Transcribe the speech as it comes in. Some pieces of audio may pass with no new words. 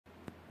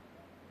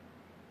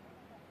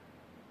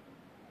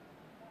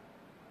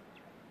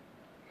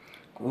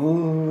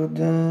Good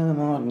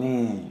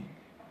morning,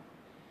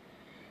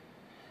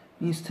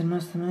 Mr.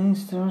 Master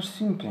Maestro, or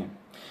simply,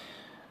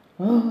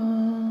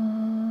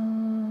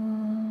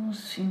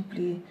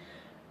 simply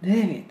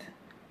David.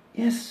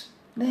 Yes,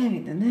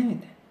 David,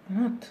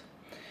 not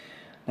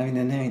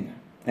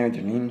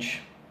David Lynch.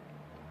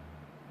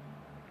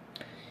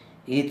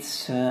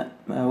 It's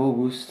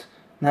August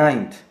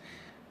 9th,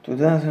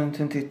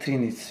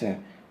 2023. It's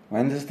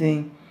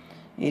Wednesday.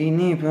 Here in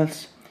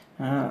Naples,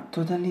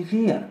 totally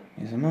clear.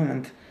 It's a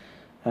moment.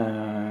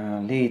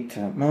 Late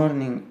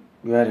morning,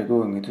 we are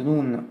going to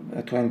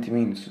noon, 20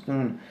 minutes to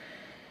noon.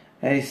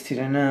 It is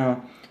still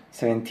now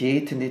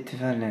 78 and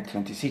 85,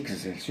 26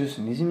 Celsius.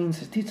 And this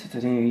means it's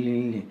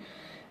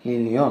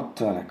really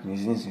hot, like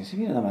this is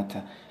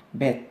but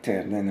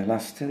better than the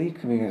last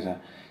week, because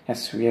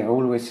yes, we have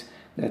always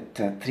that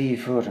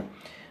 3-4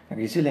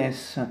 degrees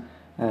less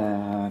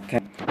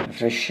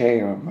fresh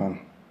air.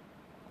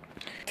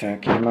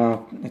 It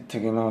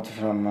came out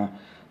from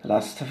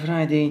last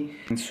Friday,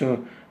 and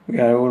so we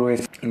are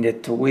always in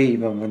that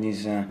wave of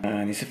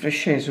this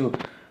fresh air. So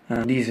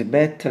this is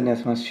better. The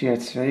atmosphere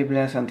is very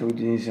pleasant with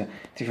this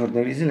 3-4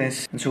 degrees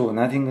less, and so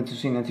nothing to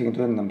see, nothing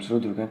to add.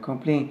 Absolutely, you can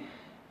complain.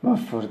 But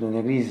for the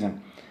degrees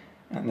and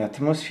the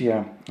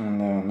atmosphere,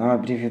 and now I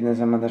briefed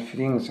some other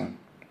things.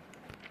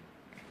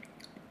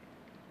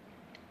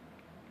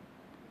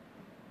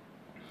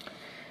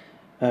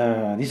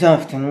 This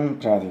afternoon,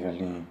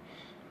 practically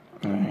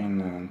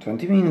in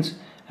 20 minutes,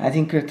 I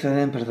think that the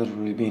temperature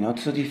will be not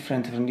so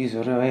different from this or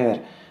whatever,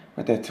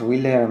 but that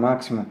will have a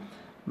maximum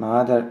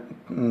other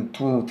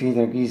 2-3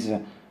 degrees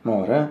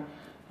more.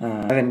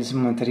 In this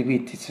moment, I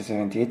repeat, it's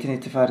 78 and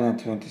 85 and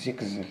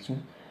 26 Celsius.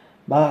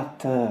 But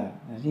the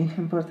really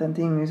important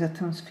thing is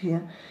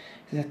atmosphere,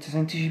 is that it's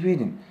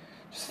anticipating.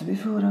 Just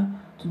before,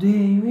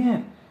 today we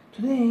have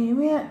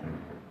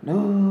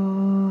those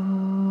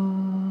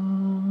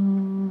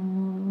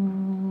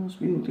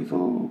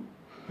beautiful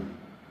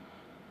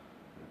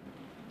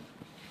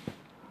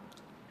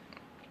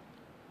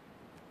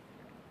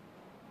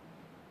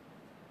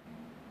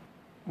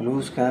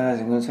blue skies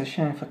and good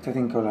sunshine. In fact, I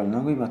think all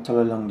along we but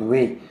all along the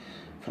way,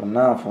 from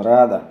now for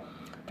other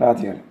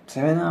practically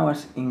 7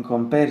 hours in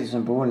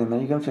comparison to all the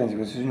American friends,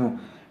 because you know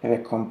have a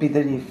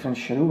completely different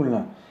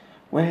schedule.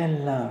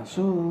 Well,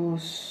 so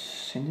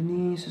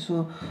Denise,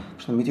 so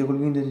sono metti col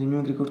window di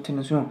new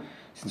ricortenzione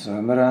since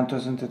November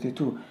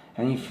 2022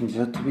 and if in the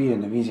hot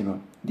period visible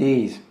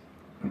days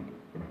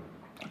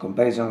in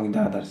comparison with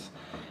others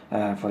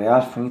for a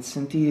half in its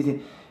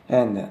entirety,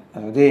 and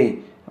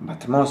today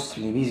but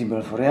mostly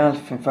visible for a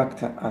half. In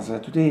fact, as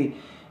today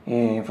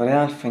for a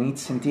half in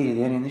its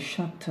entirety are in the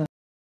shot.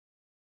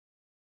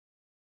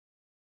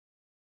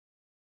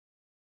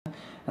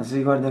 As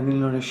riguarda il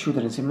middle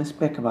shooter in same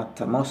spec,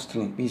 but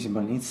mostly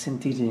visible in its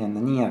entirety and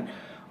near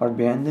or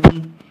behind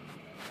me.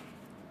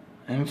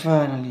 And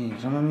finally,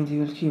 from a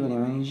mythical keyboard,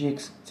 my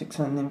GX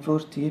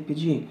 640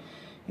 APG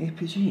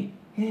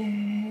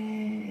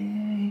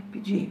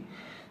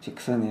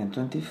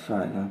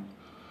 625.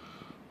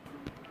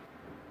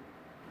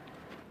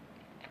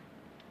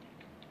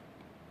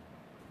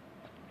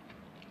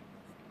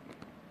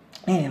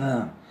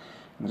 Va,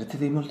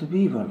 grazie molto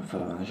people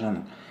follow the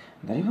channel.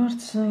 The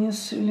reports,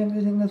 yes, really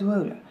everything that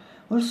well.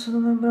 Also to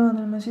my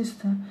brother, my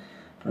sister,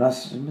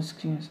 plus my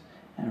screens.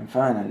 And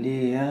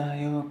finally,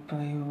 I hope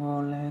you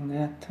all have a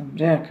great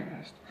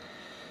breakfast.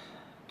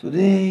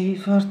 Today,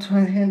 for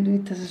trying to help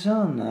with the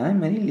sun,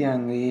 I'm really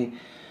hungry.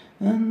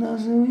 And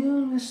as we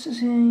always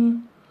say,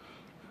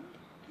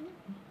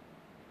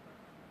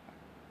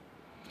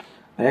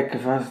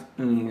 breakfast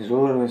is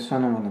always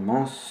one of the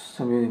most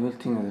beautiful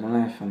things in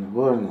life in the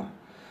world.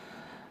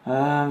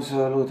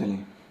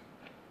 Absolutely.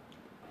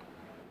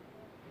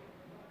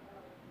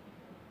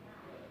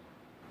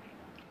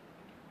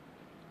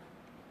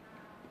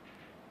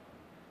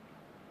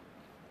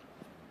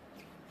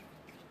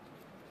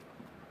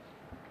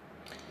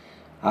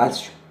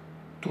 As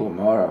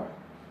tomorrow.